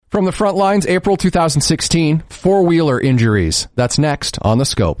From the Frontlines, April 2016, four-wheeler injuries. That's next on The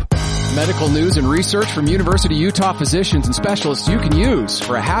Scope. Medical news and research from University of Utah physicians and specialists you can use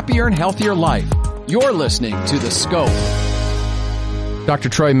for a happier and healthier life. You're listening to The Scope. Dr.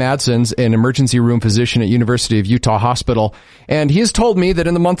 Troy Madsen's an emergency room physician at University of Utah Hospital, and he has told me that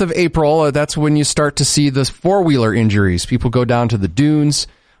in the month of April, that's when you start to see the four-wheeler injuries. People go down to the dunes.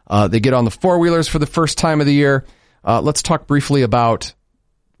 They get on the four-wheelers for the first time of the year. Let's talk briefly about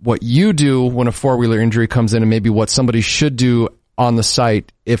what you do when a four-wheeler injury comes in and maybe what somebody should do on the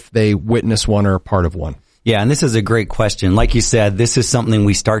site if they witness one or are part of one. Yeah, and this is a great question. Like you said, this is something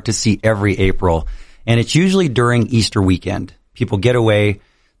we start to see every April, and it's usually during Easter weekend. People get away,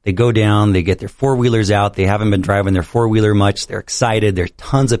 they go down, they get their four-wheelers out. They haven't been driving their four-wheeler much. They're excited. There's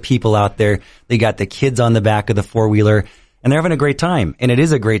tons of people out there. They got the kids on the back of the four-wheeler, and they're having a great time. And it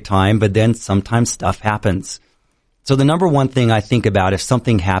is a great time, but then sometimes stuff happens. So the number one thing I think about if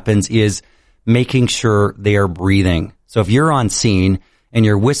something happens is making sure they are breathing. So if you're on scene and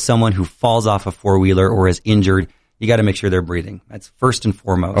you're with someone who falls off a four-wheeler or is injured, you got to make sure they're breathing. That's first and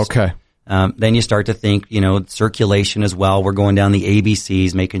foremost. Okay. Then you start to think, circulation as well. We're going down the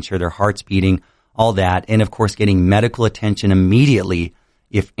ABCs, making sure their heart's beating, all that. And of course, getting medical attention immediately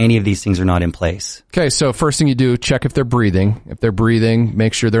if any of these things are not in place. Okay. So first thing you do, check if they're breathing. If they're breathing,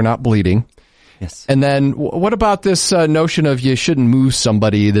 make sure they're not bleeding. Yes. And then what about this notion of you shouldn't move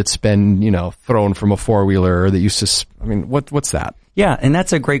somebody that's been, thrown from a four-wheeler or that what's that? Yeah, and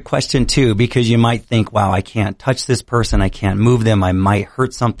that's a great question too, because you might think, wow, I can't touch this person. I can't move them. I might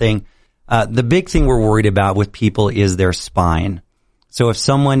hurt something. The big thing we're worried about with people is their spine. So if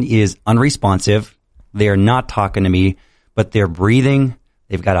someone is unresponsive, they are not talking to me, but they're breathing,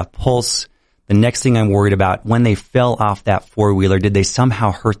 they've got a pulse. The next thing I'm worried about, when they fell off that four-wheeler, did they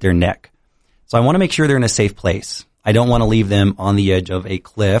somehow hurt their neck? So I want to make sure they're in a safe place. I don't want to leave them on the edge of a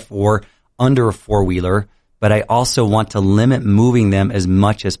cliff or under a four-wheeler, but I also want to limit moving them as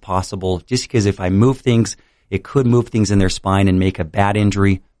much as possible, just because if I move things, it could move things in their spine and make a bad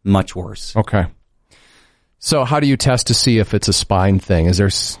injury much worse. Okay. So how do you test to see if it's a spine thing? Do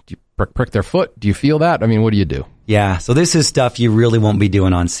you prick their foot? Do you feel that? What do you do? Yeah, so this is stuff you really won't be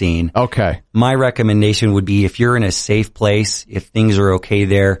doing on scene. Okay. My recommendation would be if you're in a safe place, if things are okay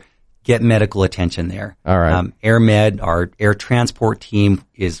there, get medical attention there. All right. AirMed, our air transport team,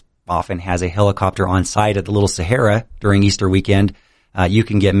 often has a helicopter on site at the Little Sahara during Easter weekend. You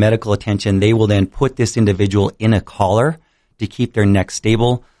can get medical attention. They will then put this individual in a collar to keep their neck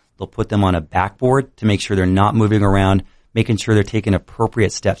stable. They'll put them on a backboard to make sure they're not moving around, making sure they're taking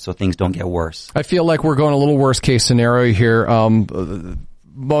appropriate steps so things don't get worse. I feel like we're going a little worst case scenario here.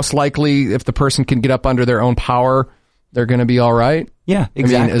 Most likely, if the person can get up under their own power, they're going to be all right? Yeah,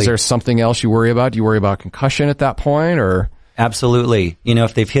 exactly. Is there something else you worry about? Do you worry about concussion at that point, or? Absolutely.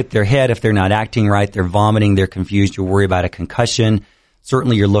 If they've hit their head, if they're not acting right, they're vomiting, they're confused, you worry about a concussion.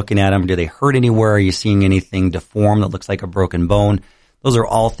 Certainly you're looking at them. Do they hurt anywhere? Are you seeing anything deformed that looks like a broken bone? Those are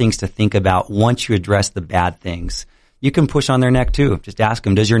all things to think about once you address the bad things. You can push on their neck too. Just ask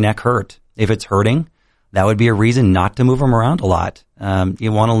them, does your neck hurt? If it's hurting, that would be a reason not to move them around a lot.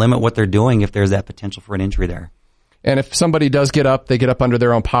 You want to limit what they're doing if there's that potential for an injury there. And if somebody does get up, they get up under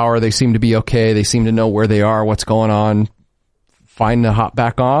their own power, they seem to be okay, they seem to know where they are, what's going on, fine to hop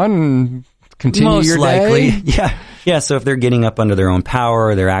back on and continue your day? Most likely, yeah. So if they're getting up under their own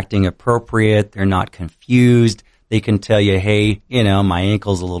power, they're acting appropriate, they're not confused, they can tell you, hey, my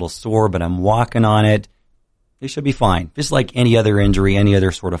ankle's a little sore, but I'm walking on it, they should be fine. Just like any other injury, any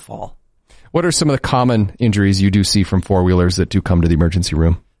other sort of fall. What are some of the common injuries you do see from four-wheelers that do come to the emergency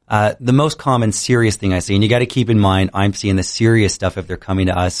room? The most common serious thing I see, and you got to keep in mind, I'm seeing the serious stuff if they're coming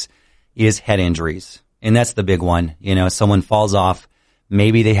to us, is head injuries. And that's the big one. Someone falls off,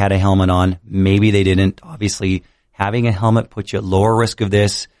 maybe they had a helmet on, maybe they didn't. Obviously, having a helmet puts you at lower risk of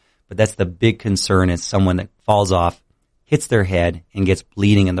this, but that's the big concern is someone that falls off, hits their head, and gets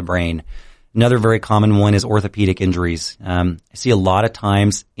bleeding in the brain. Another very common one is orthopedic injuries. I see a lot of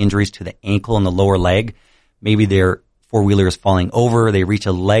times injuries to the ankle and the lower leg. Maybe their four-wheeler is falling over. They reach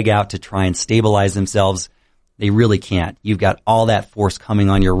a leg out to try and stabilize themselves. They really can't. You've got all that force coming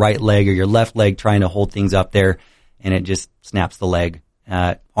on your right leg or your left leg trying to hold things up there, and it just snaps the leg.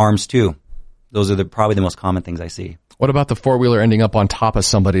 Arms too. Those are probably the most common things I see. What about the four-wheeler ending up on top of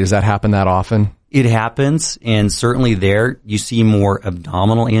somebody? Does that happen that often? It happens, and certainly there you see more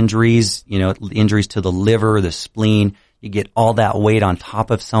abdominal injuries, injuries to the liver, the spleen. You get all that weight on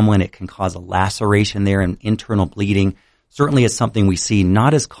top of someone. It can cause a laceration there and internal bleeding. Certainly it's something we see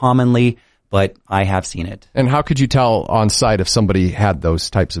not as commonly, but I have seen it. And how could you tell on site if somebody had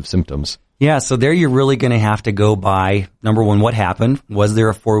those types of symptoms? Yeah, so there you're really going to have to go by, number one, what happened? Was there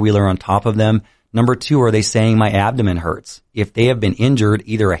a four-wheeler on top of them? Number two, are they saying my abdomen hurts? If they have been injured,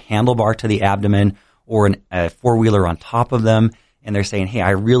 either a handlebar to the abdomen or a four-wheeler on top of them, and they're saying, hey,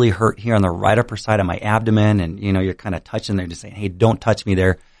 I really hurt here on the right upper side of my abdomen, and you're kind of touching there, just saying, hey, don't touch me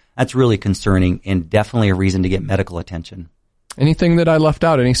there. That's really concerning and definitely a reason to get medical attention. Anything that I left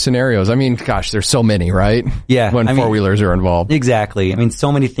out? Any scenarios? I mean, gosh, there's so many, right? Yeah. When four-wheelers are involved. Exactly. I mean,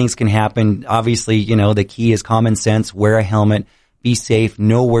 so many things can happen. Obviously, the key is common sense. Wear a helmet. Be safe.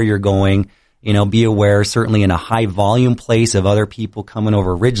 Know where you're going. Be aware, certainly in a high volume place, of other people coming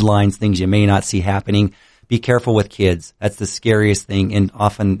over ridge lines, things you may not see happening. Be careful with kids. That's the scariest thing, and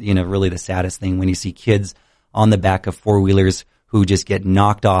often, really the saddest thing when you see kids on the back of four-wheelers who just get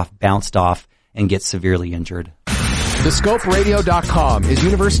knocked off, bounced off, and get severely injured. TheScopeRadio.com is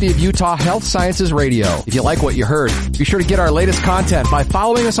University of Utah Health Sciences Radio. If you like what you heard, be sure to get our latest content by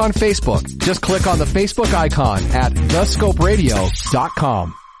following us on Facebook. Just click on the Facebook icon at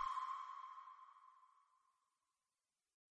TheScopeRadio.com.